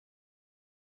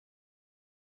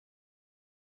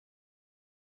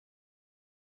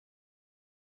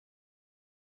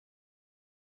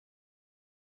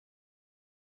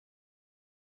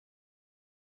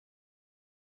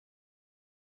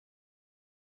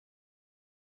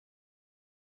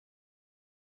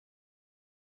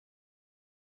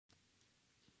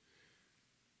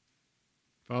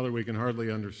Father, we can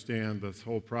hardly understand this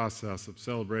whole process of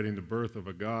celebrating the birth of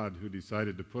a God who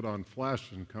decided to put on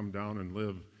flesh and come down and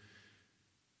live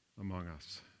among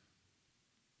us.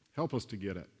 Help us to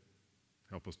get it.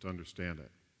 Help us to understand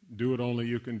it. Do what only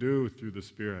you can do through the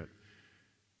Spirit.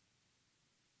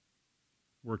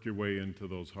 Work your way into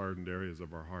those hardened areas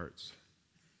of our hearts.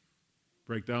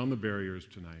 Break down the barriers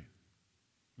tonight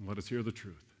and let us hear the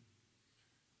truth.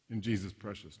 In Jesus'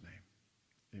 precious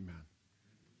name, amen.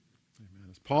 Amen.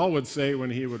 As Paul would say when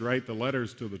he would write the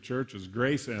letters to the churches,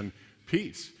 grace and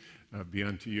peace be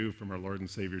unto you from our Lord and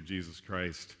Savior Jesus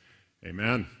Christ.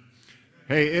 Amen.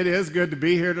 Hey, it is good to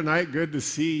be here tonight. Good to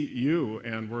see you,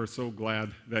 and we're so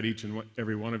glad that each and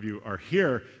every one of you are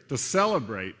here to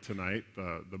celebrate tonight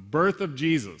the birth of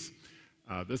Jesus.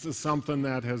 This is something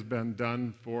that has been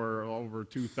done for over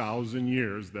 2,000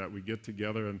 years, that we get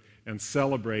together and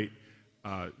celebrate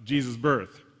Jesus'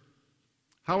 birth.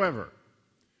 However,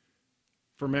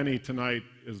 for many, tonight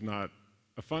is not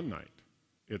a fun night.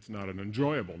 It's not an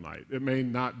enjoyable night. It may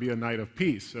not be a night of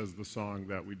peace, as the song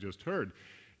that we just heard.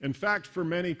 In fact, for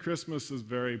many, Christmas is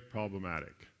very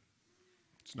problematic.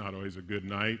 It's not always a good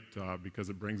night because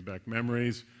it brings back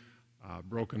memories,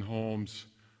 broken homes.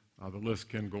 The list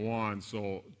can go on.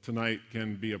 So tonight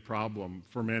can be a problem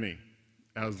for many.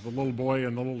 As the little boy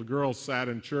and the little girl sat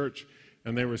in church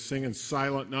and they were singing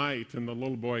Silent Night, and the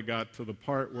little boy got to the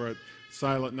part where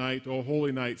Silent Night, oh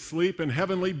holy night, sleep in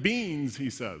heavenly beings,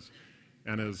 he says.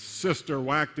 And his sister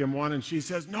whacked him one and she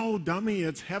says, no, dummy,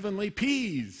 it's heavenly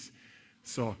peas.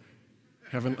 So,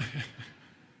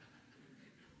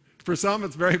 for some,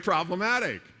 it's very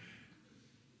problematic.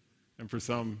 And for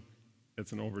some,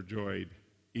 it's an overjoyed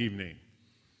evening.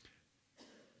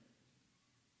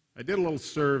 I did a little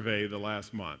survey the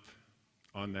last month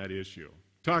on that issue,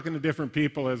 talking to different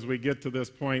people as we get to this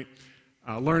point,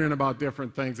 learning about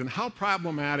different things. And how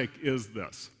problematic is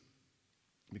this?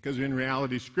 Because in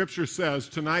reality, Scripture says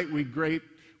tonight we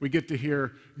get to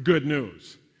hear good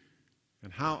news.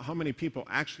 And how many people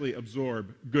actually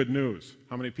absorb good news?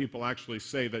 How many people actually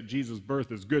say that Jesus'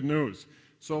 birth is good news?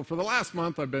 So for the last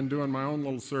month, I've been doing my own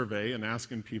little survey and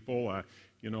asking people,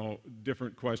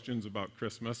 different questions about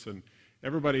Christmas. And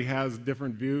everybody has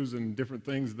different views and different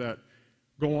things that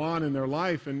go on in their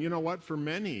life. And you know what? For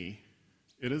many,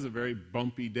 it is a very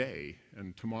bumpy day.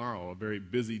 And tomorrow, a very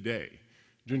busy day.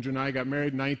 Ginger and I got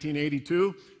married in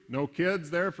 1982. No kids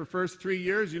there for first 3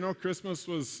 years. You know, Christmas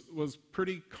was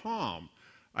pretty calm.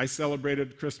 I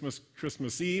celebrated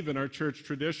Christmas Eve in our church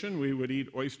tradition. We would eat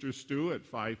oyster stew at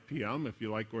 5 p.m. If you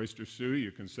like oyster stew,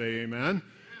 you can say amen.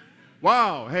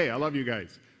 Wow, hey, I love you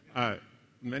guys.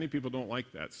 Many people don't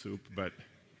like that soup, but...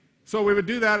 So we would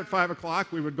do that at 5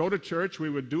 o'clock. We would go to church. We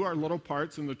would do our little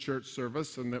parts in the church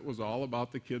service, and it was all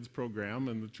about the kids' program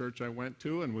and the church I went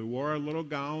to, and we wore our little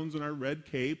gowns and our red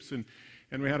capes, and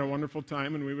we had a wonderful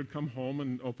time, and we would come home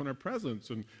and open our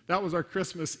presents, and that was our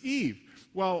Christmas Eve.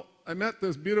 Well, I met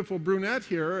this beautiful brunette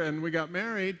here, and we got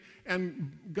married,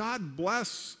 and God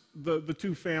bless the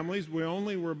two families. We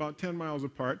only were about 10 miles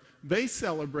apart. They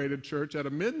celebrated church at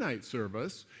a midnight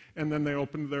service, and then they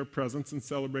opened their presents and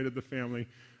celebrated the family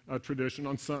tradition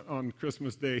on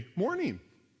Christmas Day morning.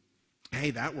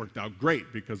 Hey, that worked out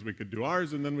great because we could do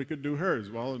ours and then we could do hers.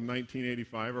 Well, in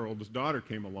 1985, our oldest daughter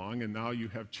came along, and now you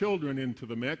have children into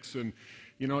the mix, and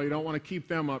you don't want to keep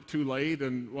them up too late,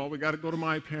 and well, we got to go to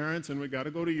my parents and we got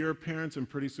to go to your parents, and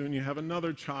pretty soon you have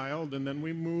another child, and then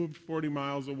we moved 40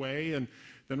 miles away, and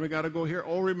then we got to go here.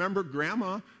 Oh, remember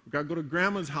Grandma? We got to go to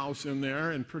Grandma's house in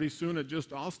there, and pretty soon it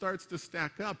just all starts to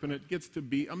stack up, and it gets to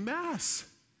be a mess.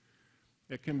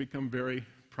 It can become very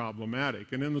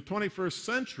problematic. And in the 21st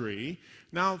century,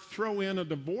 now throw in a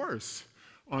divorce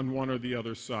on one or the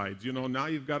other sides. Now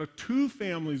you've got two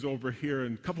families over here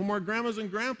and a couple more grandmas and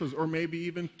grandpas, or maybe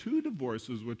even two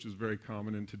divorces, which is very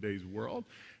common in today's world.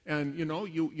 And,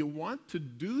 you want to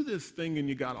do this thing, and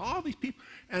you got all these people,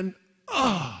 and,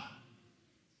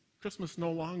 Christmas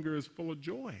no longer is full of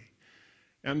joy.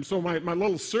 And so my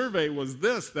little survey was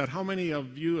this, that how many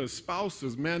of you as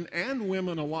spouses, men and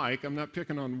women alike, I'm not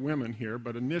picking on women here,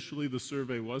 but initially the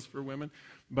survey was for women,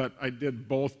 but I did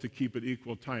both to keep it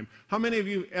equal time. How many of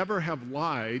you ever have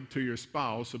lied to your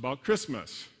spouse about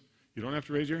Christmas? You don't have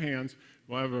to raise your hands.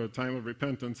 We'll have a time of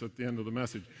repentance at the end of the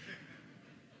message.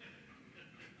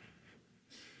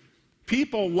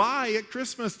 People lie at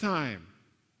Christmas time.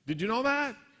 Did you know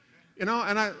that? And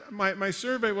my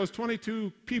survey was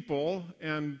 22 people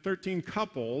and 13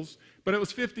 couples, but it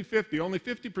was 50-50. Only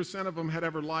 50% of them had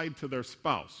ever lied to their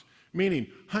spouse. Meaning,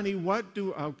 honey,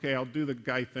 okay, I'll do the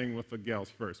guy thing with the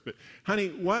gals first, but honey,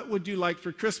 what would you like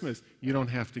for Christmas? You don't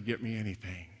have to get me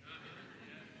anything.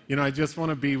 I just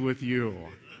want to be with you.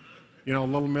 You know, a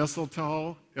little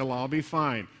mistletoe, it'll all be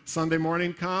fine. Sunday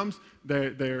morning comes,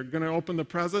 they're going to open the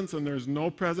presents, and there's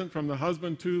no present from the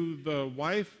husband to the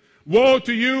wife. Woe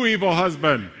to you, evil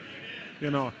husband! You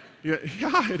know,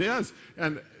 yeah, it is.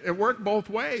 And it worked both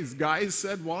ways. Guys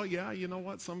said, well, yeah, you know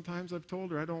what? Sometimes I've told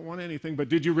her I don't want anything, but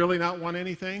did you really not want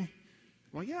anything?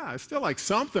 Well, yeah, I still like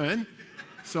something.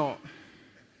 So,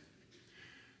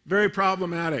 very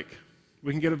problematic.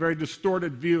 We can get a very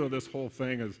distorted view of this whole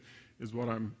thing, is what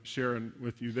I'm sharing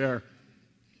with you there.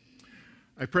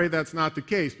 I pray that's not the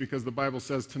case, because the Bible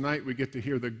says tonight we get to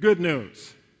hear the good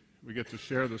news. We get to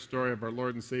share the story of our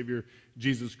Lord and Savior,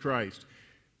 Jesus Christ.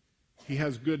 He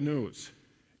has good news.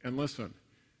 And listen,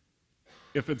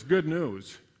 if it's good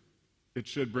news, it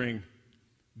should bring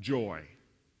joy.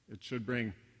 It should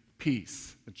bring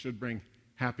peace. It should bring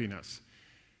happiness.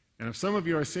 And if some of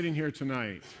you are sitting here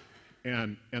tonight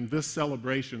and this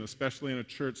celebration, especially in a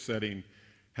church setting,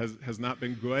 has not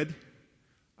been good,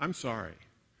 I'm sorry.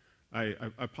 I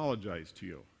apologize to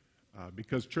you,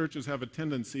 because churches have a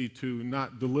tendency to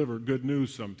not deliver good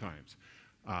news sometimes.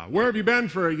 Where have you been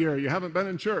for a year? You haven't been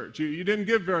in church. You didn't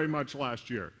give very much last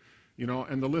year. You know,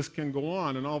 and the list can go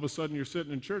on, and all of a sudden you're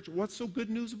sitting in church. What's so good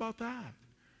news about that?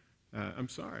 I'm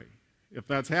sorry if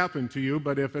that's happened to you,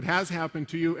 but if it has happened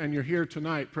to you and you're here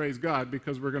tonight, praise God,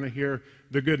 because we're going to hear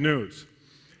the good news.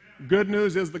 Good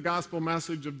news is the gospel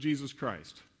message of Jesus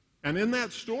Christ. And in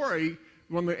that story,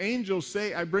 when the angels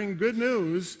say, I bring good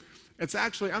news, it's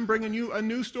actually, I'm bringing you a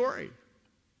new story.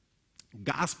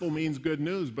 Gospel means good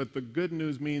news, but the good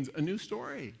news means a new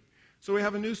story. So we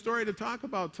have a new story to talk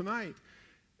about tonight.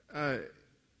 And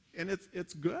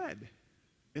it's good.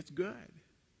 It's good.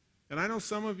 And I know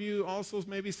some of you also,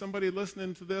 maybe somebody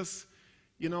listening to this,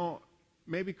 you know,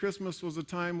 maybe Christmas was a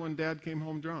time when Dad came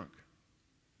home drunk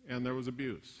and there was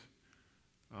abuse.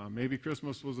 Maybe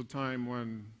Christmas was a time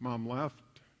when Mom left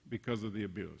because of the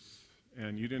abuse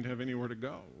and you didn't have anywhere to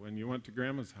go and you went to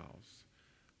Grandma's house.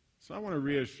 So I want to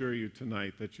reassure you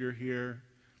tonight that you're here,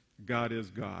 God is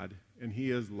God, and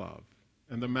He is love.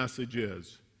 And the message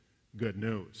is good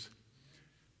news.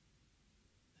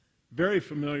 Very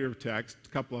familiar text, a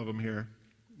couple of them here.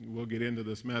 We'll get into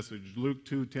this message. Luke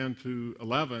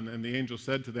 2:10-11, and the angel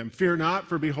said to them, fear not,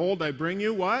 for behold, I bring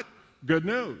you what? Good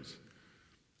news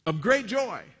of great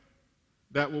joy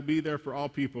that will be there for all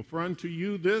people. For unto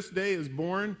you this day is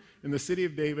born in the city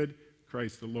of David,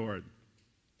 Christ the Lord.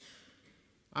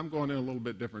 I'm going in a little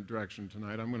bit different direction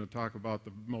tonight. I'm going to talk about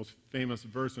the most famous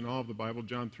verse in all of the Bible,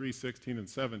 John 3:16 and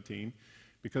 17,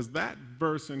 because that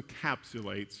verse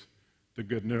encapsulates the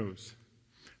good news.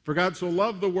 For God so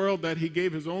loved the world that He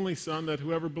gave His only Son, that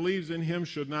whoever believes in Him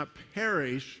should not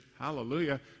perish,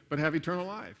 hallelujah, but have eternal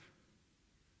life.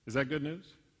 Is that good news?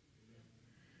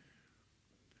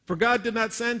 For God did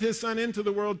not send His Son into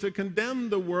the world to condemn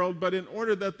the world, but in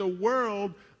order that the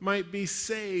world might be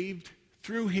saved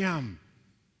through Him.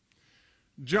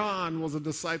 John was a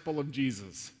disciple of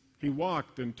Jesus. He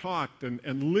walked and talked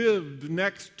and lived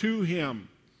next to Him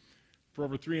for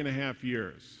over 3.5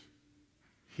 years.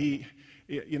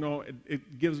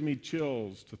 It gives me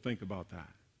chills to think about that.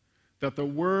 That the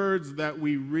words that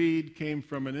we read came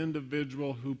from an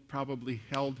individual who probably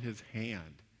held His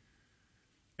hand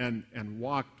and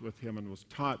walked with Him and was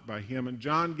taught by Him. And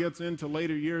John gets into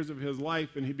later years of his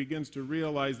life and he begins to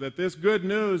realize that this good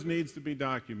news needs to be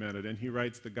documented. And he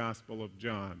writes the Gospel of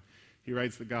John. He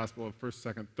writes the Gospel of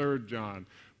 1st, 2nd, 3rd John.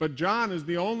 But John is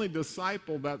the only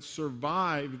disciple that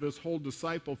survived this whole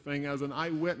disciple thing as an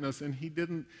eyewitness, and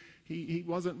he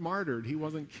wasn't martyred. He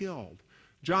wasn't killed.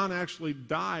 John actually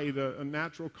died of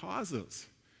natural causes.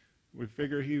 We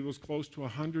figure he was close to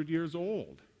 100 years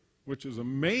old, which is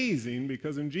amazing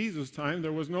because in Jesus' time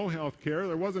there was no health care.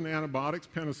 There wasn't antibiotics,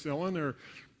 penicillin, or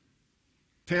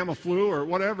Tamiflu, or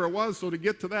whatever it was. So to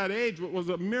get to that age was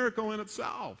a miracle in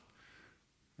itself.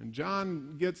 And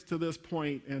John gets to this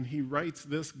point, and he writes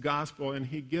this gospel, and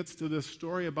he gets to this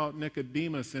story about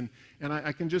Nicodemus. And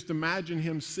I can just imagine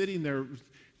him sitting there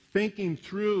thinking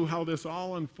through how this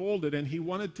all unfolded, and he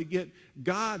wanted to get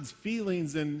God's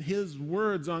feelings and His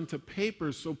words onto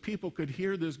paper so people could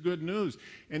hear this good news.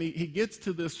 And he gets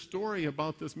to this story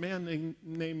about this man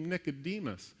named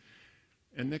Nicodemus.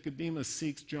 And Nicodemus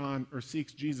seeks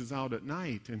Jesus out at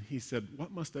night, and he said,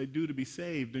 what must I do to be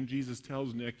saved? And Jesus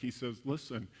tells Nick, he says,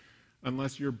 listen,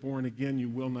 unless you're born again, you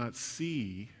will not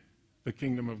see the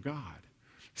kingdom of God.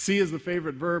 See is the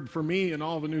favorite verb for me in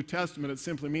all the New Testament. It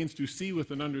simply means to see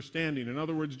with an understanding. In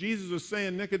other words, Jesus is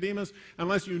saying, Nicodemus,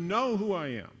 unless you know who I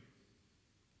am,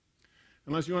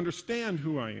 unless you understand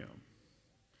who I am,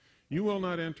 you will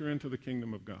not enter into the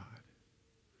kingdom of God.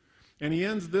 And he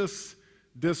ends this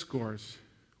discourse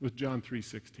with John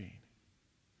 3:16.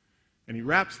 And he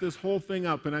wraps this whole thing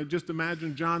up, and I just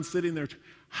imagine John sitting there.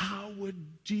 How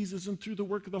would Jesus, and through the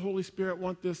work of the Holy Spirit,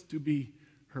 want this to be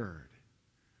heard?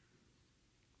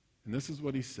 And this is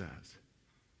what he says.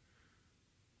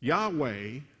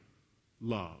 Yahweh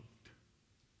loved.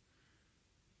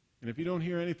 And if you don't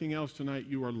hear anything else tonight,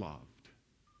 you are loved.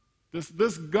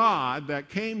 This God that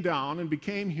came down and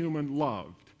became human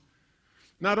loved.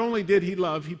 Not only did he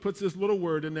love, he puts this little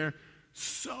word in there,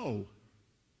 so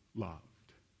loved.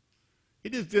 He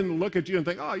just didn't look at you and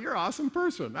think, oh, you're an awesome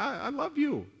person. I love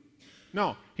you.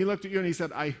 No, he looked at you and he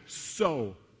said, I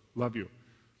so love you.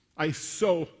 I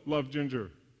so love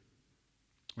Ginger.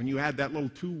 When you add that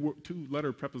little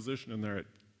two-letter preposition in there, it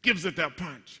gives it that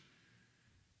punch.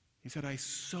 He said, I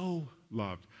so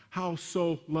loved. How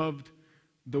so loved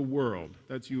the world?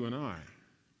 That's you and I.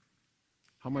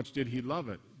 How much did he love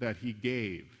it? That he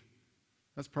gave.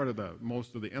 That's part of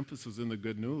most of the emphasis in the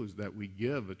good news, that we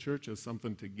give. A church has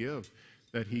something to give.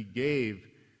 That he gave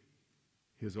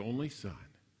his only son.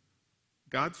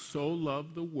 God so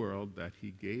loved the world that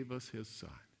he gave us his son.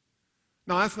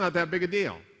 Now, that's not that big a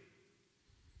deal.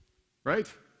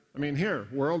 Right? I mean, here,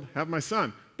 world, have my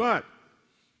son. But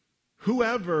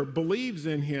whoever believes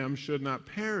in him should not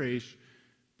perish,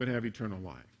 but have eternal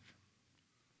life.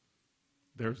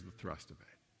 There's the thrust of it.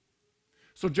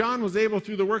 So John was able,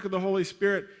 through the work of the Holy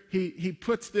Spirit, he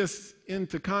puts this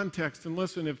into context. And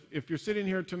listen, if you're sitting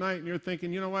here tonight and you're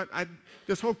thinking, you know what,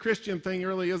 this whole Christian thing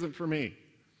really isn't for me,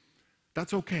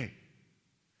 that's okay.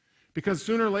 Because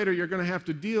sooner or later you're going to have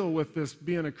to deal with this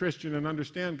being a Christian and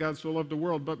understand God so loved the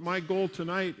world. But my goal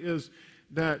tonight is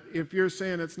that if you're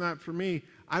saying it's not for me,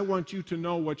 I want you to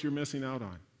know what you're missing out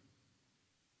on.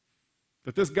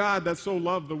 That this God that so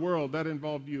loved the world, that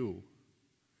involved you.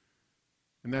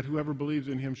 And that whoever believes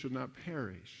in him should not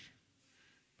perish,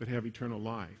 but have eternal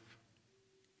life.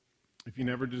 If you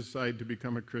never decide to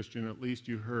become a Christian, at least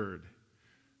you heard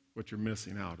what you're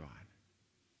missing out on.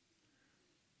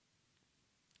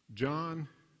 John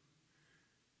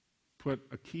put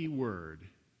a key word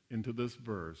into this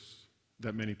verse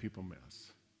that many people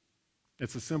miss.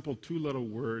 It's a simple two-letter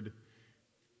word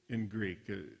in Greek.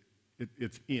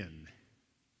 It's in.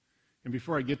 And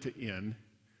before I get to in,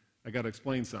 I got to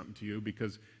explain something to you,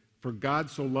 because for God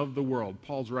so loved the world,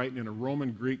 Paul's writing in a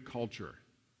Roman Greek culture.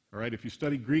 All right, if you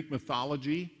study Greek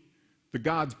mythology, the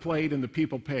gods played and the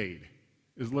people paid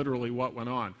is literally what went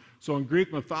on. So in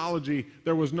Greek mythology,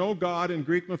 there was no God in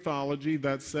Greek mythology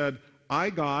that said, I,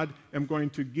 God, am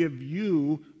going to give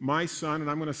you my son,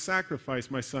 and I'm going to sacrifice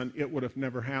my son. It would have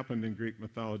never happened in Greek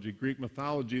mythology. Greek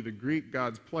mythology, the Greek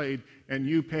gods played, and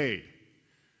you paid.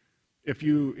 If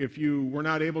you were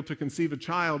not able to conceive a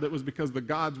child, it was because the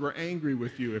gods were angry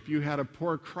with you. If you had a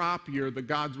poor crop year, the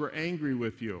gods were angry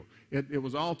with you. It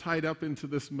was all tied up into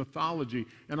this mythology.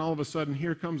 And all of a sudden,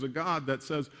 here comes a God that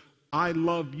says, I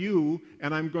love you,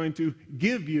 and I'm going to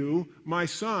give you my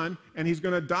son, and he's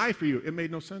going to die for you. It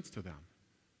made no sense to them.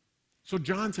 So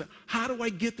John said, how do I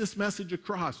get this message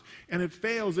across? And it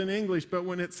fails in English, but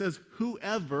when it says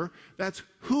whoever, that's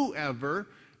whoever.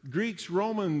 Greeks,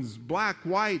 Romans, black,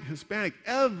 white, Hispanic,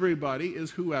 everybody is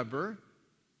whoever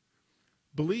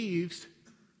believes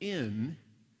in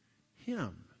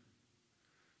him.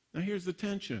 Now here's the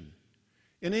tension.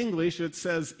 In English it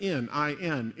says in,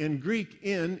 I-N. In Greek,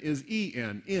 in is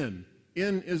E-N, in.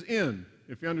 In is in.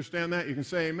 If you understand that, you can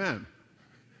say amen.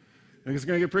 I think it's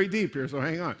going to get pretty deep here, so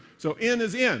hang on. So in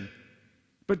is in.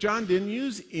 But John didn't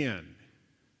use in.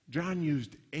 John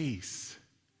used ace.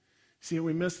 See,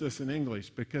 we miss this in English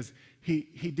because he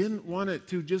didn't want it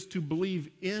to just to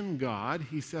believe in God.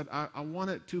 He said, I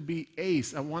want it to be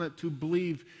ace. I want it to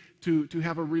believe, to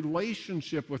have a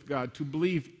relationship with God, to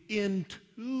believe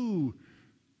into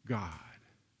God.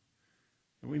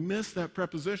 And we miss that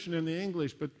preposition in the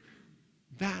English, but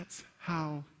that's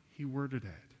how he worded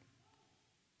it.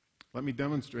 Let me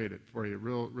demonstrate it for you,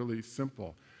 really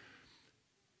simple.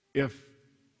 If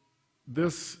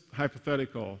this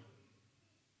hypothetical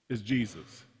is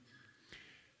Jesus,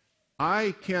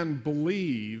 I can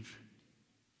believe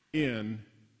in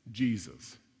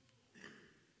Jesus,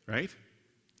 right?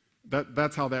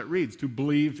 That's how that reads, to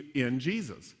believe in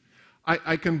Jesus.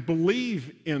 I can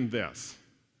believe in this.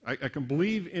 I can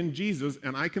believe in Jesus,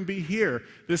 and I can be here.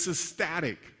 This is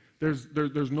static.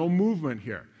 There's no movement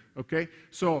here, okay?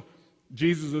 So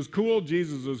Jesus is cool.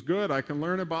 Jesus is good. I can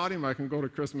learn about him. I can go to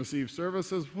Christmas Eve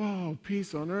services. Whoa,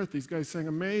 peace on earth. These guys sing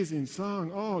amazing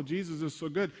song. Oh, Jesus is so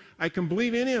good. I can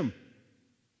believe in him.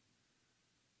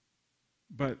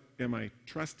 But am I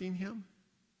trusting him?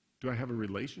 Do I have a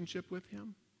relationship with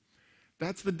him?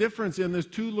 That's the difference in this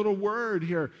two little word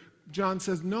here. John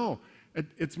says, no,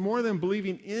 it's more than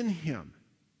believing in him.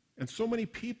 And so many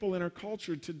people in our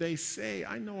culture today say,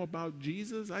 I know about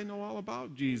Jesus. I know all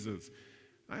about Jesus.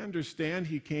 I understand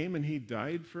he came and he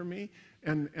died for me.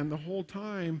 And the whole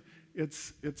time,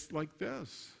 it's like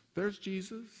this. There's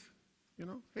Jesus. You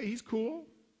know, hey, he's cool.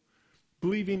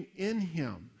 Believing in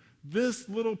him. This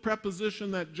little preposition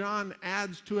that John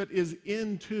adds to it is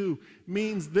into,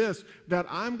 means this, that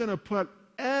I'm going to put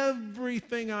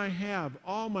everything I have,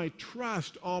 all my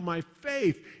trust, all my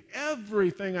faith,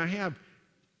 everything I have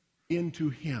into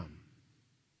him.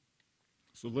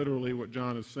 So literally what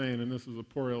John is saying, and this is a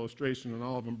poor illustration and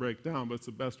all of them break down, but it's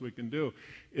the best we can do,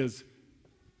 is,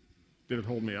 did it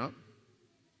hold me up?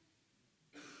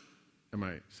 Am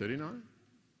I sitting on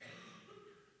it?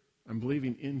 I'm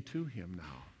believing into him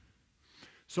now.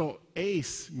 So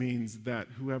ace means that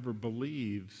whoever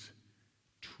believes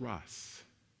trusts.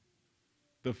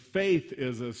 The faith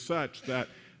is as such that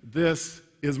this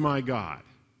is my God.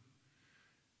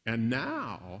 And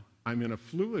now I'm in a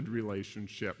fluid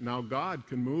relationship. Now God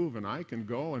can move and I can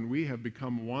go and we have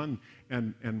become one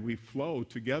and we flow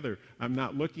together. I'm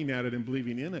not looking at it and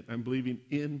believing in it. I'm believing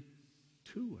into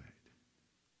it.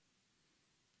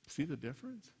 See the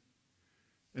difference?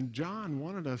 And John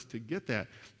wanted us to get that.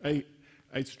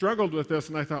 I struggled with this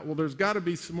and I thought, well, there's got to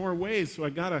be some more ways, so I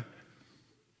got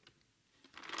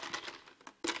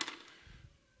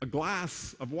a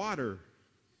glass of water.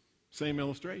 Same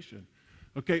illustration.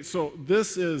 Okay, so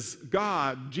this is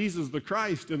God, Jesus the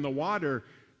Christ in the water,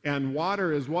 and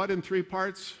water is what in three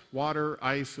parts? Water,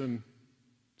 ice, and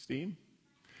steam.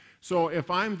 So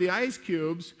if I'm the ice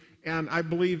cubes and I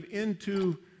believe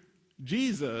into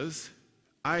Jesus,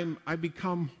 I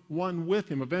become one with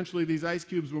him. Eventually these ice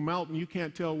cubes will melt and you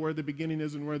can't tell where the beginning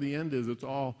is and where the end is. It's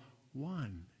all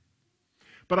one.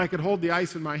 But I could hold the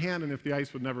ice in my hand, and if the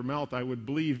ice would never melt, I would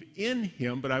believe in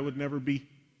him, but I would never be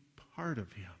part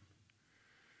of him.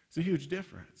 It's a huge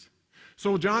difference.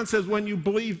 So John says when you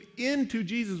believe into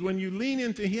Jesus, when you lean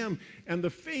into him, and the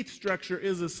faith structure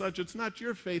is as such, it's not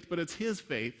your faith, but it's his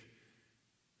faith,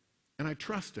 and I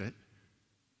trust it,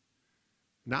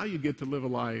 now you get to live a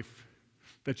life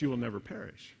that you will never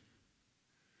perish.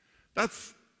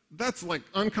 That's like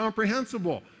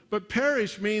incomprehensible. But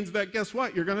perish means that, guess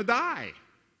what? You're going to die.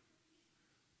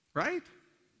 Right?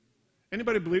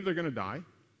 Anybody believe they're going to die?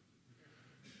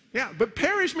 Yeah, but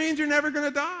perish means you're never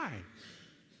going to die.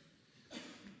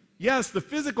 Yes, the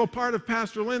physical part of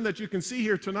Pastor Lynn that you can see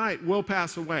here tonight will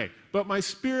pass away, but my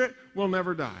spirit will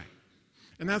never die.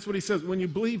 And that's what he says. When you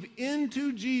believe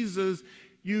into Jesus,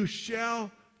 you shall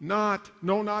not,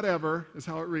 no, not ever, is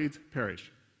how it reads,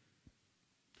 perish.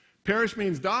 Perish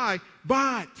means die,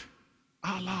 but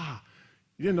Allah.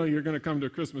 You didn't know you were going to come to a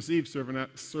Christmas Eve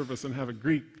service and have a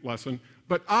Greek lesson,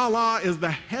 but Allah is the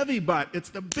heavy but. It's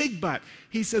the big but.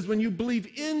 He says when you believe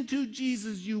into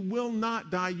Jesus, you will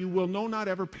not die. You will no, not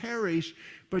ever perish,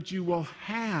 but you will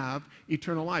have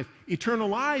eternal life. Eternal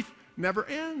life never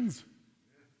ends.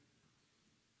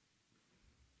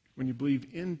 When you believe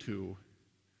into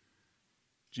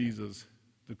Jesus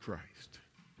the Christ.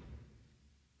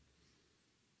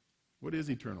 What is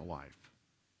eternal life?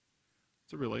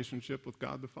 It's a relationship with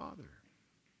God the Father.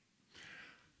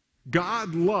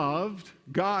 God loved,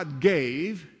 God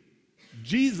gave,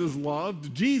 Jesus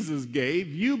loved, Jesus gave,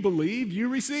 you believe, you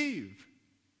receive.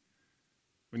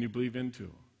 When you believe into.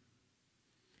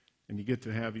 And you get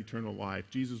to have eternal life.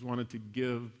 Jesus wanted to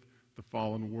give the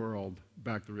fallen world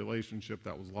back the relationship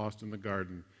that was lost in the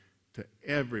garden to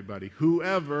everybody,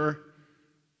 whoever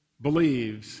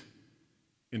believes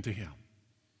into him.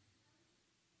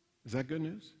 Is that good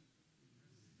news?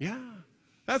 Yeah,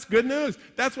 that's good news.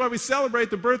 That's why we celebrate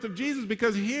the birth of Jesus,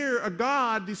 because here a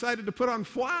God decided to put on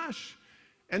flesh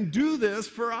and do this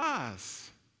for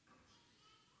us.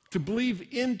 To believe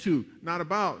into, not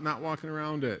about, not walking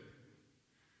around it.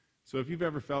 So if you've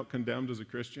ever felt condemned as a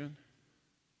Christian,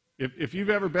 if you've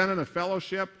ever been in a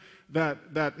fellowship that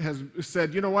has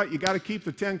said, you know what, you got to keep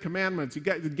the 10 Commandments,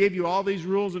 it gave you all these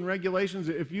rules and regulations,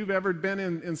 if you've ever been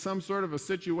in some sort of a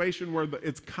situation where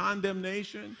it's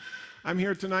condemnation, I'm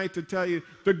here tonight to tell you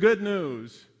the good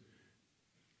news.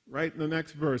 Right in the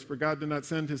next verse, for God did not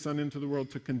send his Son into the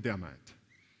world to condemn it,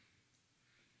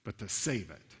 but to save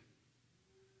it,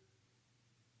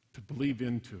 to believe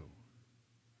into.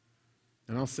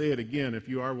 And I'll say it again, if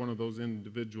you are one of those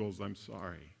individuals, I'm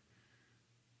sorry.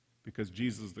 Because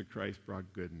Jesus the Christ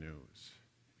brought good news.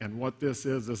 And what this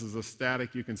is a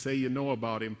static. You can say you know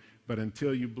about him, but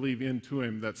until you believe into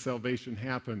him that salvation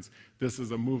happens, this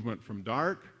is a movement from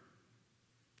dark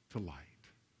to light.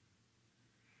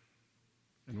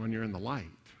 And when you're in the light,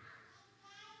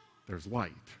 there's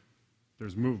light,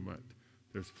 there's movement,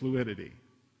 there's fluidity.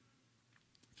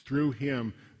 Through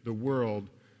him, the world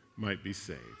might be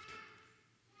saved.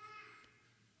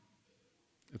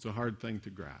 It's a hard thing to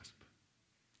grasp.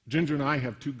 Ginger and I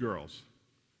have 2 girls.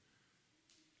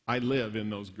 I live in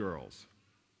those girls.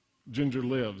 Ginger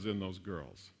lives in those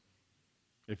girls.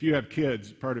 If you have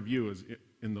kids, part of you is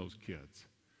in those kids.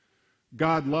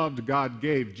 God loved, God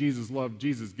gave. Jesus loved,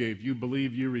 Jesus gave. You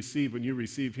believe, you receive. When you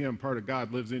receive him, part of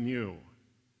God lives in you.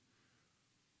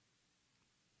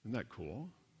 Isn't that cool?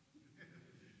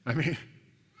 I mean,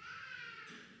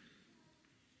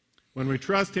 when we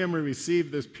trust him, we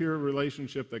receive this pure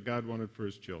relationship that God wanted for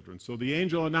his children. So the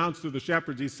angel announced to the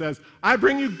shepherds, he says, I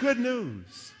bring you good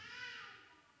news,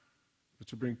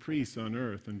 which will bring peace on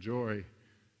earth and joy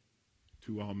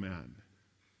to all men.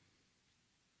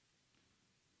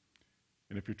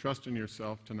 And if you're trusting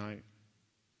yourself tonight,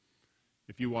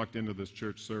 if you walked into this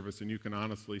church service and you can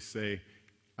honestly say,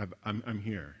 I'm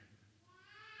here.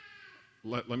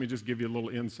 Let me just give you a little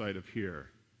insight of here.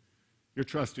 You're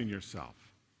trusting yourself.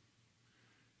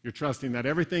 You're trusting that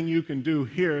everything you can do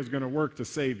here is going to work to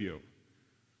save you.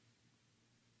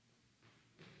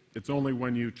 It's only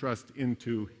when you trust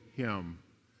into him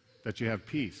that you have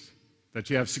peace, that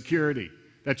you have security,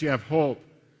 that you have hope.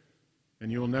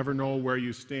 And you'll never know where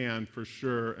you stand for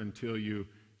sure until you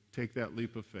take that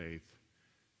leap of faith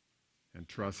and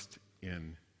trust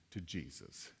into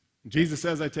Jesus. Jesus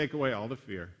says, I take away all the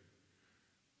fear.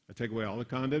 I take away all the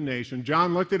condemnation.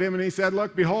 John looked at him and he said,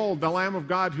 look, behold, the Lamb of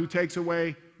God who takes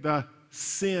away the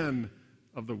sin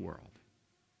of the world.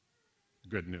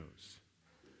 Good news.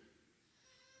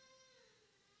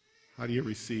 How do you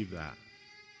receive that?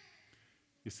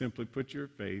 You simply put your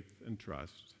faith and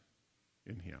trust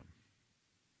in him.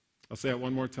 I'll say it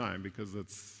one more time because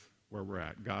that's where we're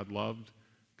at. God loved,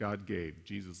 God gave.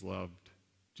 Jesus loved,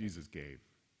 Jesus gave.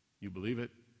 You believe it,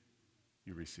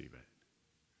 you receive it.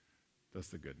 That's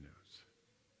the good news.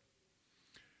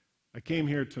 I came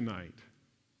here tonight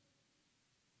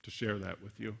to share that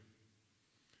with you.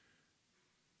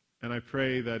 And I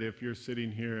pray that if you're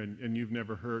sitting here and you've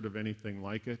never heard of anything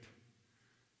like it,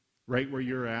 right where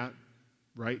you're at,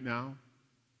 right now,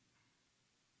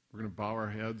 we're going to bow our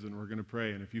heads and we're going to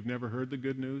pray. And if you've never heard the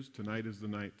good news, tonight is the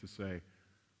night to say,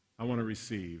 I want to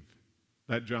receive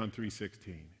that John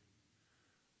 3:16.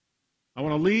 I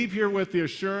want to leave here with the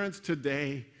assurance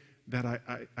today that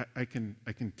I can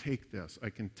take this. I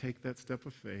can take that step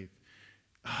of faith.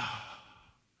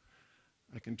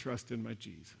 I can trust in my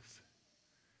Jesus.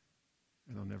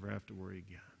 And I'll never have to worry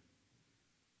again.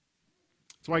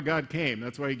 That's why God came.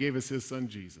 That's why he gave us his son,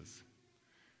 Jesus.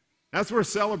 That's what we're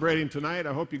celebrating tonight.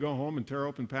 I hope you go home and tear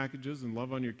open packages and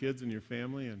love on your kids and your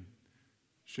family and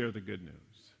share the good news.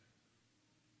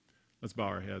 Let's bow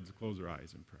our heads, close our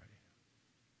eyes, and pray.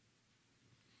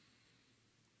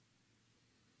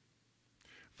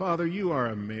 Father, you are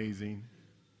amazing.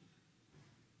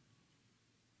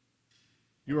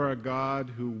 You are a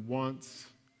God who wants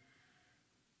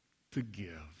to give.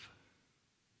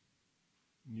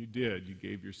 And you did. You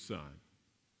gave your son.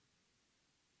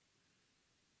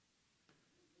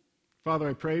 Father,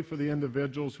 I pray for the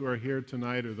individuals who are here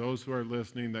tonight or those who are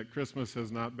listening that Christmas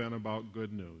has not been about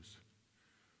good news.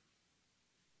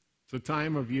 It's a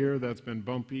time of year that's been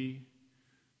bumpy,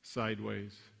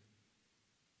 sideways,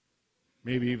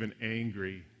 maybe even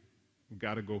angry. We've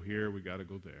got to go here, we've got to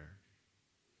go there.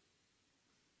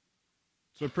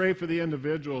 So pray for the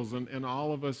individuals and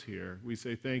all of us here. We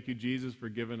say thank you, Jesus, for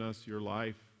giving us your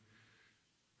life.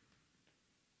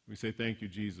 We say thank you,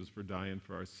 Jesus, for dying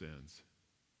for our sins.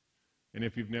 And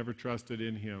if you've never trusted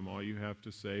in him, all you have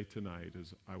to say tonight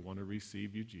is, I want to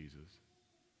receive you, Jesus.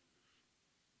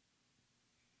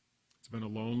 It's been a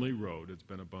lonely road. It's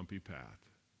been a bumpy path.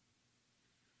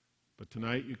 But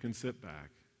tonight you can sit back.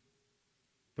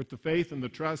 Put the faith and the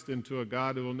trust into a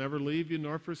God who will never leave you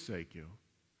nor forsake you.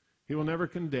 He will never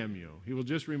condemn you. He will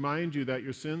just remind you that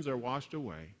your sins are washed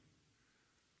away.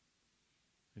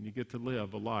 And you get to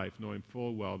live a life knowing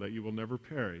full well that you will never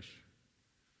perish,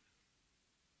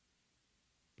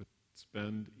 but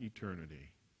spend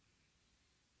eternity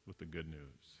with the good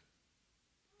news.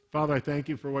 Father, I thank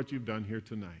you for what you've done here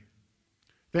tonight.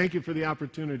 Thank you for the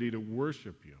opportunity to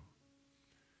worship you.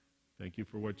 Thank you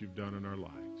for what you've done in our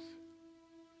lives.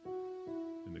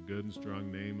 In the good and strong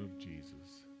name of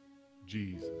Jesus.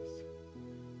 Jesus.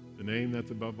 The name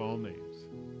that's above all names.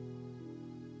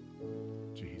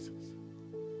 Jesus.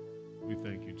 We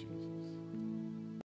thank you, Jesus.